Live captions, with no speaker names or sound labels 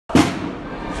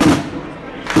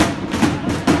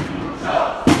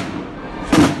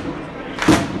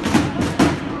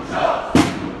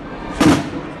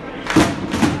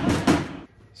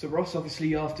Ross,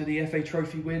 obviously after the FA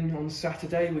Trophy win on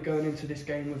Saturday, we're going into this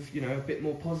game with a bit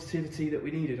more positivity that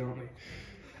we needed, aren't we?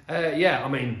 Yeah, I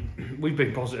mean, we've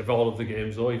been positive all of the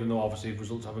games though, even though obviously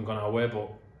results haven't gone our way,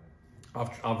 but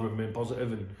I've remained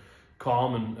positive and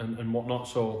calm and whatnot.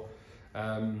 So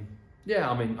yeah,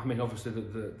 I mean obviously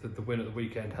the win at the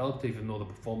weekend helped, even though the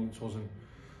performance wasn't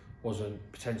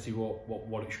potentially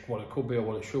what it could be or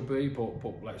what it should be,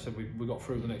 but like I said, we got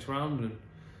through the next round, and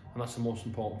that's the most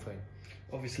important thing.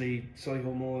 Obviously,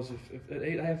 Solihull Moors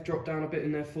they have dropped down a bit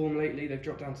in their form lately. They've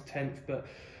dropped down to 10th, but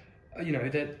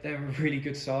they're a really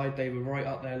good side. They were right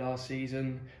up there last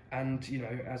season, and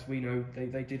as we know,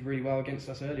 they did really well against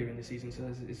us earlier in the season. So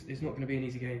it's not going to be an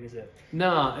easy game, is it?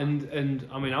 Nah, and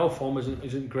I mean our form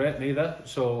isn't great neither.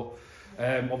 So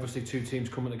obviously two teams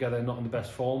coming together not in the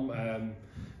best form.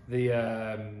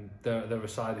 They're a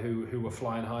side who were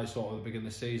flying high sort of at the beginning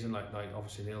of the season. Like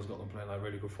obviously Neil's got them playing like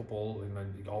really good football,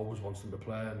 and he always wants them to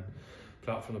play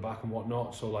out from the back and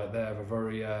whatnot. So like they're a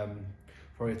very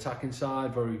attacking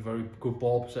side, very good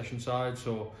ball possession side.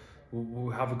 So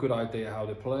we'll have a good idea how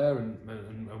they play, and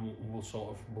we'll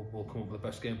come up with the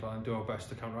best game plan and do our best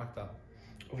to counteract that.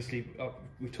 Obviously,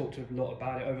 we've talked a lot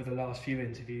about it over the last few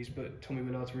interviews, but Tommy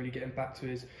Millard's really getting back to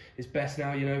his best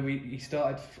now. He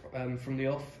started from the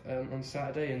off on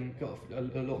Saturday and got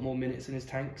a lot more minutes in his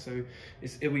tank. So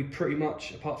are we pretty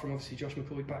much, apart from obviously Josh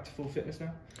McCoy, back to full fitness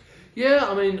now? Yeah,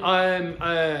 I mean,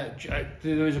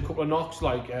 there is a couple of knocks,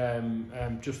 like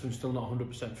Justin's still not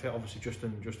 100% fit. Obviously,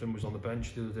 Justin was on the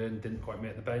bench the other day and didn't quite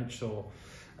make the bench, so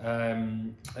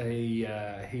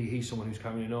he's someone who's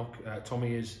carrying a knock.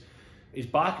 Tommy is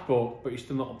back, but he's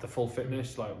still not up to full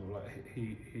fitness. Like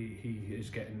he is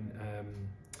getting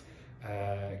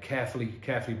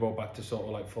carefully brought back to sort of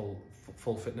like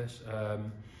full fitness.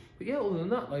 But yeah, other than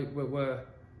that, like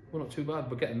we're not too bad.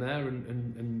 We're getting there,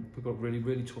 and we've got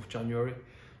really tough January.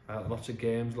 Lots of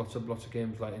games like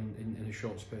in a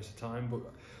short space of time. But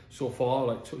so far,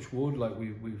 like touch wood, like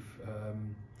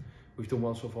we've done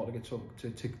well so far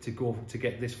to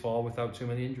get this far without too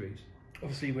many injuries.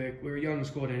 Obviously, we're a young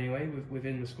squad anyway,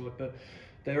 within the squad, but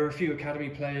there are a few academy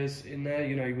players in there.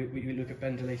 We look at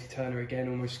Ben DeLacy-Turner again,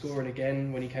 almost scoring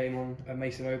again when he came on.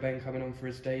 Mason Oben coming on for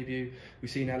his debut.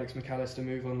 We've seen Alex McAllister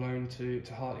move on loan to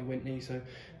Hartley Whitney. So,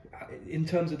 in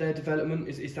terms of their development,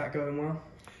 is that going well?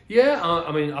 Yeah,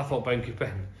 I mean, I thought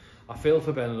Ben. I feel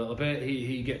for Ben a little bit.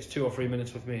 He gets 2 or 3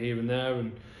 minutes with me here and there,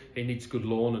 and he needs good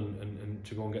loan and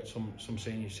to go and get some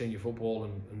senior football,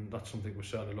 and that's something we're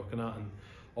certainly looking at. And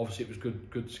obviously, it was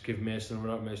good to give Mason a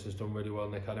run. Mason's done really well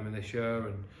in the academy this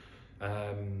year,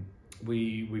 and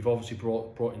we've obviously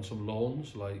brought in some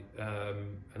loans, like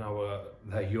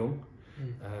they're young.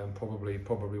 Probably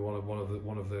one of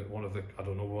the I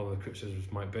don't know, one of the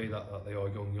criticisms might be that they are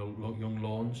young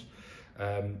loans.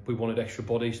 We wanted extra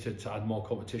bodies to add more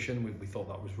competition. We thought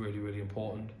that was really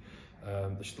important.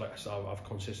 Like I've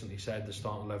consistently said, the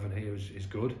starting 11 here is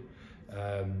good.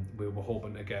 We were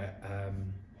hoping to get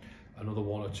another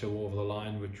 1 or 2 over the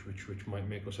line, which might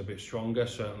make us a bit stronger.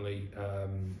 Certainly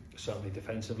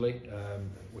defensively,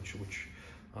 which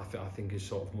I think is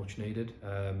sort of much needed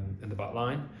in the back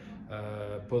line.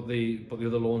 But the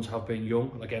other loans have been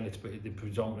young. Again, the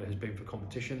predominant has been for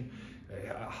competition.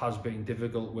 It has been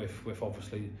difficult with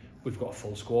obviously we've got a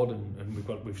full squad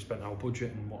and we've spent our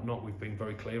budget and whatnot. We've been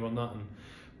very clear on that, and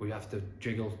we have to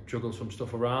juggle some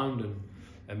stuff around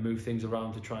and move things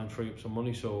around to try and free up some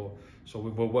money. So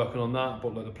we're working on that.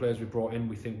 But like the players we brought in,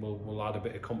 we think we'll add a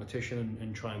bit of competition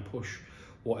and try and push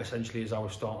what essentially is our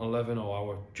starting 11 or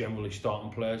our generally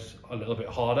starting players a little bit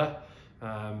harder,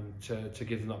 to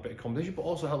give them that bit of competition, but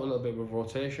also help a little bit with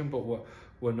rotation. But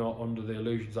we're not under the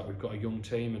illusions that we've got a young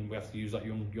team and we have to use that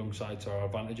young side to our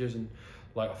advantages. And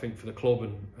like I think for the club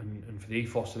and for the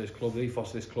ethos of this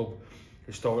club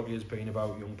historically has been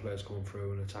about young players coming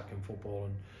through and attacking football,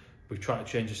 and we've tried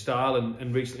to change the style,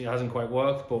 and recently it hasn't quite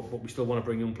worked, but we still want to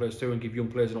bring young players through and give young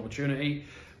players an opportunity,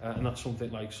 and that's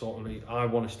something like sort of I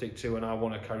want to stick to, and I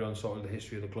want to carry on sort of the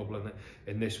history of the club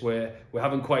in this way. We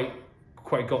haven't quite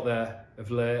got there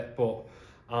of late, but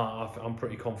I'm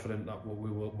pretty confident that we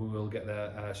will get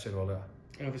there sooner or later.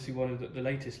 And obviously one of the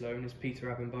latest loan is Peter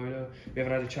Abimbola. We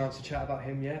haven't had a chance to chat about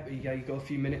him yet, but you got a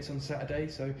few minutes on Saturday,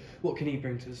 so what can he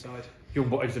bring to the side? Young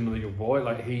boy, he's another young boy.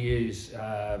 Like he is,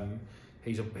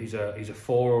 he's a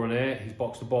 4 or an 8. He's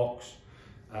box to box.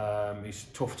 He's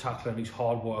tough tackling. He's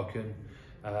hard working.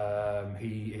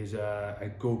 He is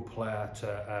a good player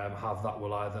to have that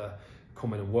will either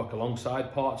come in and work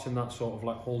alongside parts in that sort of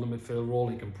like holding midfield role.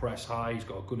 He can press high. He's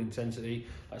got a good intensity.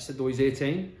 Like I said, though he's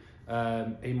 18.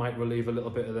 He might relieve a little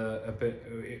bit of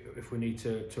if we need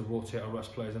to rotate or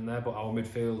rest players in there. But our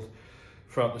midfield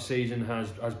throughout the season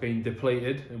has been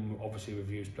depleted, and obviously we've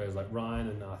used players like Ryan,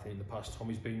 and I think in the past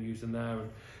Tommy's been used in there, and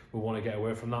we want to get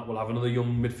away from that. We'll have another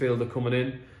young midfielder coming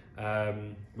in,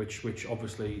 which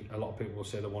obviously a lot of people will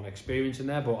say they want experience in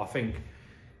there, but I think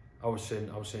I was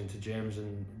saying to James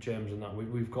and that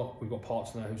we've got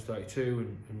parts in there who's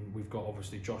 32, and we've got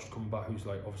obviously Josh coming back who's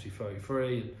like obviously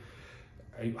 33,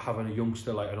 and having a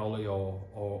youngster like an Ollie or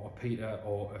a Peter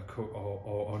or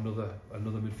another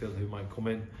midfielder who might come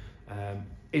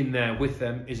in there with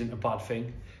them isn't a bad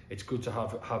thing. It's good to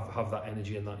have that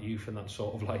energy and that youth and that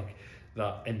sort of like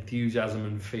that enthusiasm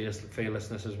and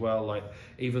fearlessness as well. Like,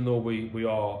 even though we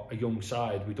are a young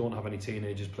side, we don't have any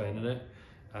teenagers playing in it.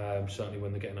 Certainly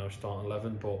when they're getting out starting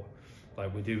 11, but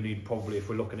like we do need, probably if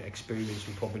we're looking at experience,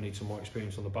 we probably need some more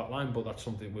experience on the back line, but that's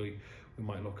something we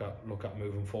might look at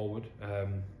moving forward.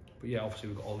 But yeah, obviously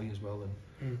we've got Ollie as well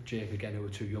and Jake again, who are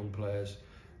two young players,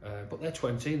 but they're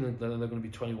 20 and they're going to be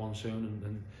 21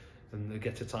 soon, and they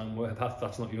get to a time where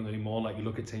that's not young anymore. Like, you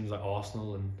look at teams like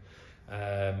Arsenal and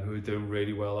who are doing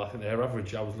really well. I think their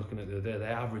average, I was looking at the other day,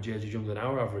 their average age is younger than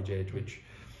our average age, which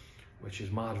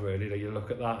is mad really. Like, you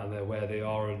look at that and where they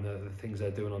are and the things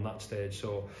they're doing on that stage.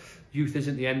 So youth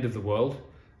isn't the end of the world,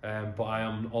 but I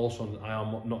am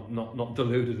not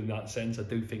deluded in that sense. I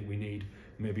do think we need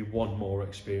maybe one more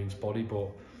experienced body, but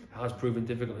it has proven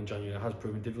difficult in January. It has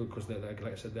proven difficult because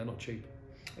like I said, they're not cheap.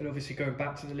 And obviously going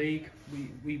back to the league,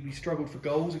 we struggled for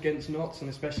goals against Notts and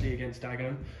especially against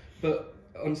Dagenham, but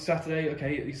on Saturday,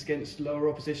 okay, it's against lower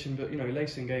opposition, but you know,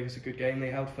 Leyton gave us a good game.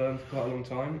 They held firm for quite a long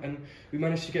time, and we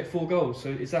managed to get 4 goals. So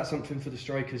is that something for the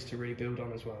strikers to really build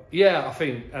on as well? Yeah, I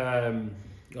think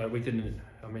we didn't.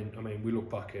 I mean, we look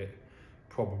back at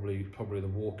probably the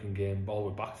walking game, all the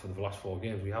way back for the last 4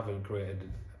 games. We haven't created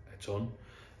a ton.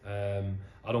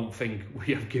 I don't think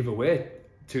we have given away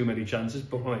too many chances,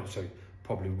 but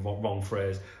probably wrong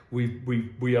phrase.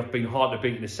 We have been hard to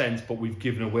beat in a sense, but we've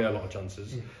given away a lot of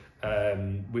chances.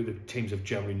 The teams have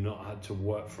generally not had to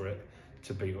work for it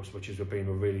to beat us, which has been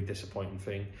a really disappointing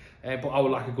thing. But our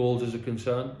lack of goals is a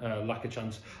concern, lack of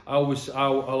chance. I'll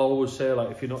always say,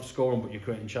 like, if you're not scoring but you're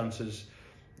creating chances,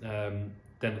 then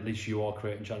at least you are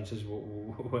creating chances.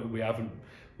 We haven't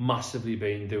massively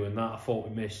been doing that. I thought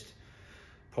we missed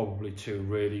probably 3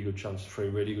 really good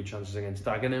chances against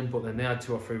Dagenham, but then they had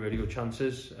 2 or 3 really good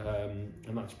chances,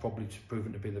 and that's probably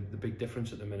proven to be the big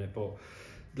difference at the minute. But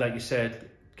like you said,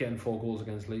 getting 4 goals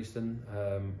against Leyton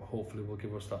hopefully will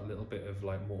give us that little bit of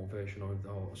like motivation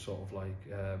or sort of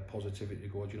like positivity to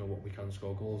go, you know what, we can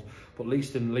score goals. But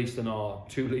Leyton are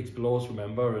 2 leagues below us,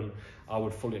 remember, and I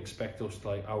would fully expect us,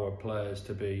 like our players,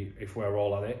 to be, if we're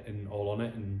all at it and all on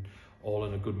it and all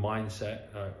in a good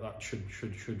mindset, that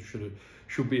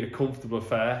should be a comfortable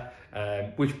affair,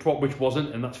 which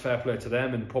wasn't, and that's fair play to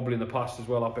them. And probably in the past as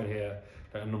well, I've been here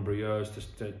like a number of years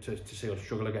to see us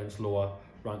struggle against lower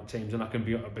ranked teams, and I can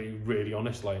be really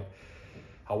honest, like,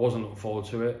 I wasn't looking forward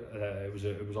to it. It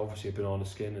was obviously a banana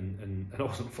skin, and I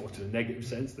wasn't looking forward to the negative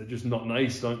sense. They're just not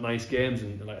nice games,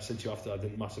 and like I said to you after, I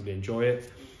didn't massively enjoy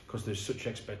it because there's such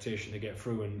expectation to get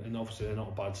through, and obviously they're not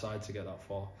a bad side to get that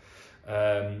far.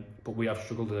 But we have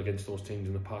struggled against those teams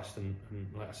in the past, and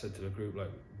like I said to the group, like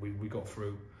we got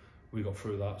through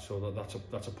that, so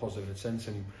that's a positive in a sense.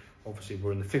 And obviously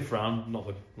we're in the 5th round, not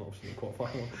obviously the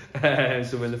quarterfinal,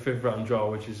 so we're in the 5th round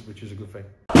draw, which is a good thing.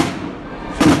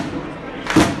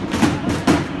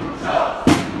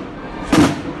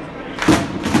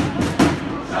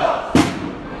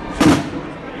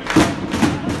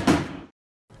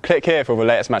 Click here for all the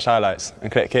latest match highlights,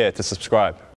 and click here to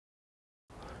subscribe.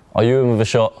 Are you in with a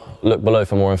shot? Look below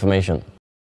for more information.